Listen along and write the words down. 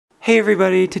Hey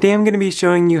everybody, today I'm going to be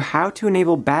showing you how to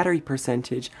enable battery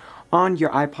percentage on your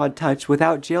iPod Touch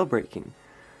without jailbreaking.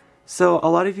 So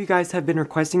a lot of you guys have been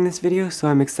requesting this video, so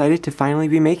I'm excited to finally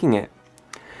be making it.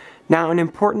 Now, an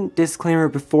important disclaimer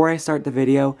before I start the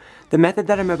video: the method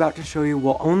that I'm about to show you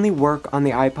will only work on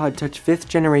the iPod Touch 5th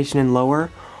generation and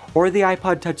lower, or the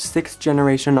iPod Touch 6th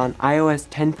generation on iOS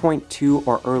 10.2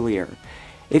 or earlier.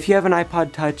 If you have an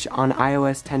iPod Touch on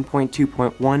iOS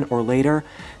 10.2.1 or later,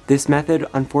 this method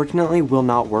unfortunately will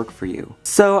not work for you.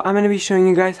 So I'm going to be showing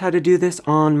you guys how to do this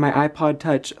on my iPod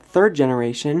Touch 3rd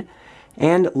generation,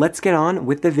 and let's get on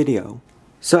with the video.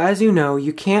 So as you know,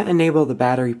 you can't enable the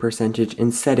battery percentage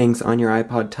in settings on your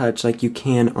iPod Touch like you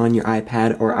can on your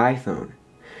iPad or iPhone.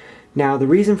 Now the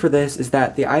reason for this is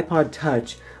that the iPod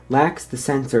Touch lacks the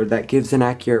sensor that gives an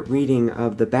accurate reading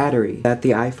of the battery that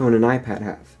the iPhone and iPad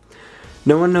have.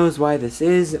 No one knows why this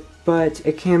is, but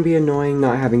it can be annoying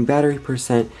not having battery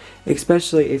percent,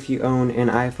 especially if you own an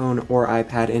iPhone or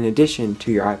iPad in addition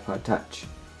to your iPod Touch.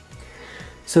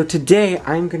 So today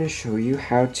I'm going to show you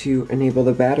how to enable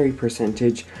the battery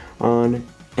percentage on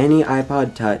any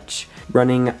iPod Touch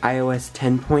running iOS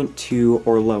 10.2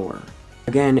 or lower.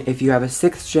 Again, if you have a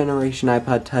 6th generation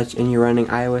iPod Touch and you're running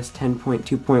iOS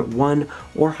 10.2.1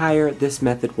 or higher, this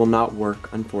method will not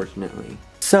work, unfortunately.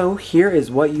 So here is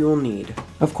what you will need.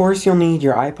 Of course, you'll need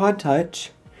your iPod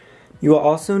Touch. You will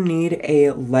also need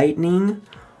a Lightning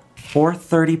or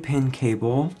 30-pin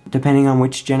cable, depending on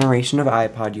which generation of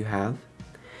iPod you have.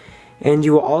 And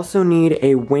you will also need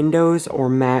a Windows or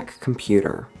Mac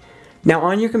computer. Now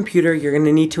on your computer, you're going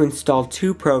to need to install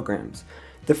two programs.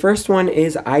 The first one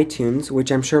is iTunes, which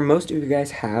I'm sure most of you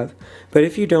guys have, but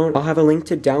if you don't, I'll have a link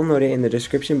to download it in the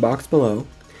description box below.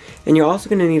 And you're also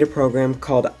going to need a program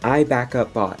called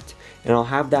iBackupBot, and I'll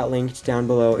have that linked down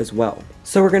below as well.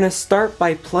 So we're going to start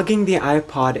by plugging the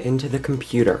iPod into the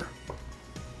computer.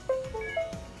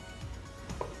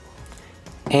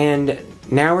 And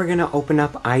now we're going to open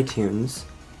up iTunes.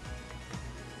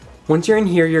 Once you're in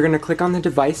here, you're going to click on the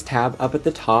Device tab up at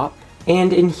the top,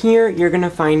 and in here you're going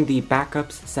to find the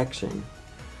Backups section.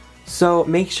 So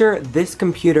make sure this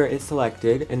computer is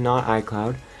selected and not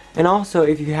iCloud. And also,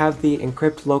 if you have the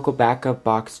Encrypt Local Backup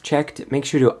box checked, make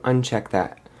sure to uncheck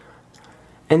that.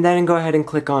 And then go ahead and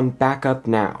click on Backup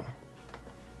Now.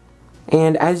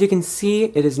 And as you can see,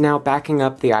 it is now backing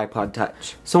up the iPod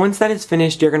Touch. So once that is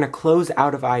finished, you're going to close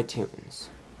out of iTunes.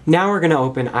 Now we're going to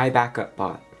open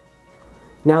iBackupBot.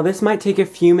 Now this might take a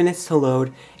few minutes to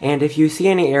load, and if you see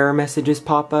any error messages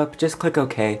pop up, just click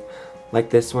OK.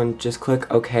 Like this one, just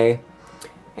click OK,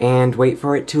 and wait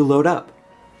for it to load up.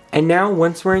 And now,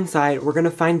 once we're inside, we're going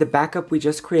to find the backup we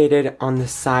just created on the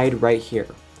side right here.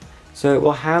 So it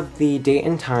will have the date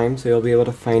and time, so you'll be able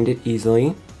to find it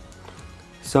easily.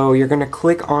 So you're going to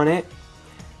click on it,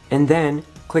 and then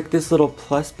click this little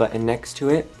plus button next to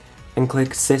it, and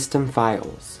click System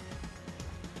Files.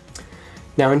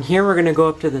 Now in here, we're going to go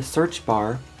up to the search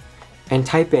bar, and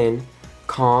type in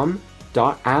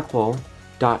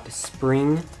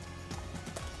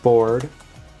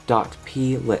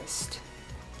com.apple.springboard.plist.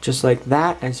 Just like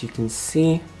that, as you can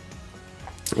see,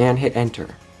 and hit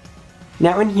enter.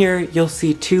 Now in here, you'll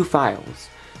see two files.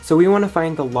 So we want to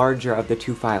find the larger of the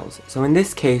two files. So in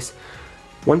this case,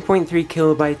 1.3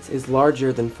 kilobytes is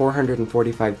larger than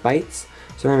 445 bytes.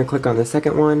 So we're going to click on the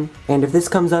second one, and if this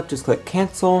comes up, just click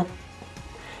cancel.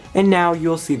 And now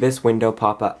you'll see this window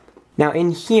pop up. Now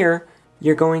in here,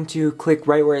 you're going to click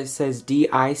right where it says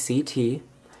DICT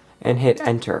and hit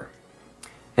enter.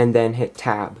 And then hit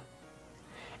tab.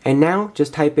 And now,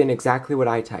 just type in exactly what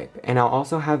I type, and I'll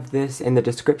also have this in the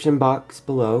description box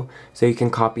below so you can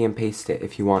copy and paste it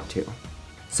if you want to.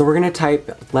 So we're going to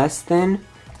type less than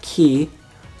key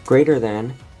greater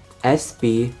than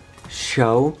SB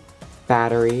show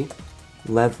battery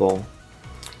level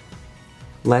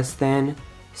less than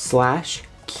slash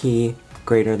key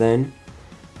greater than,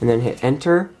 and then hit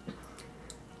enter,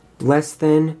 less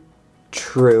than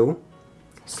true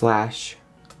slash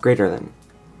greater than.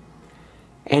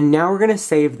 And now we're going to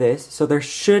save this, so there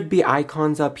should be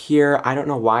icons up here. I don't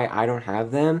know why I don't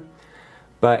have them,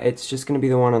 but it's just going to be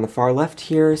the one on the far left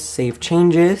here, Save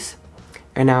Changes,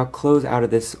 and now close out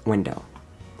of this window.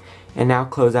 And now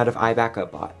close out of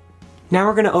iBackupBot. Now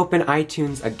we're going to open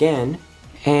iTunes again,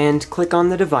 and click on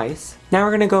the device. Now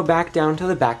we're going to go back down to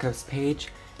the Backups page,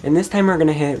 and this time we're going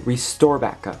to hit Restore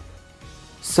Backup.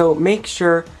 So make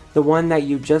sure the one that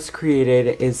you just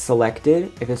created is selected.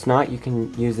 If it's not, you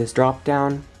can use this drop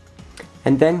down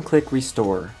and then click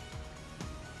Restore.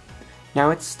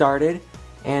 Now it's started,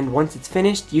 and once it's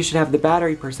finished, you should have the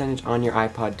battery percentage on your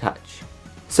iPod Touch.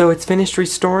 So it's finished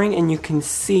restoring, and you can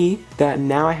see that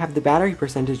now I have the battery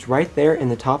percentage right there in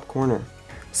the top corner.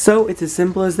 So it's as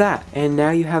simple as that, and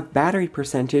now you have battery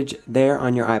percentage there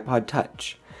on your iPod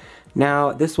Touch.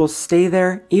 Now this will stay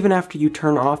there even after you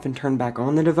turn off and turn back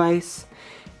on the device.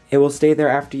 It will stay there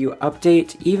after you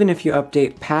update, even if you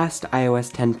update past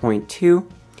iOS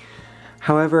 10.2.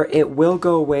 However, it will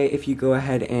go away if you go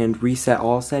ahead and reset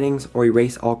all settings or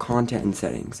erase all content and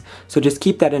settings. So just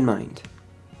keep that in mind.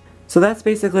 So that's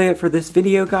basically it for this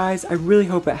video, guys. I really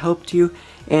hope it helped you,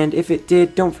 and if it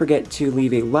did, don't forget to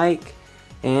leave a like,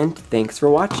 and thanks for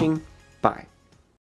watching. Bye.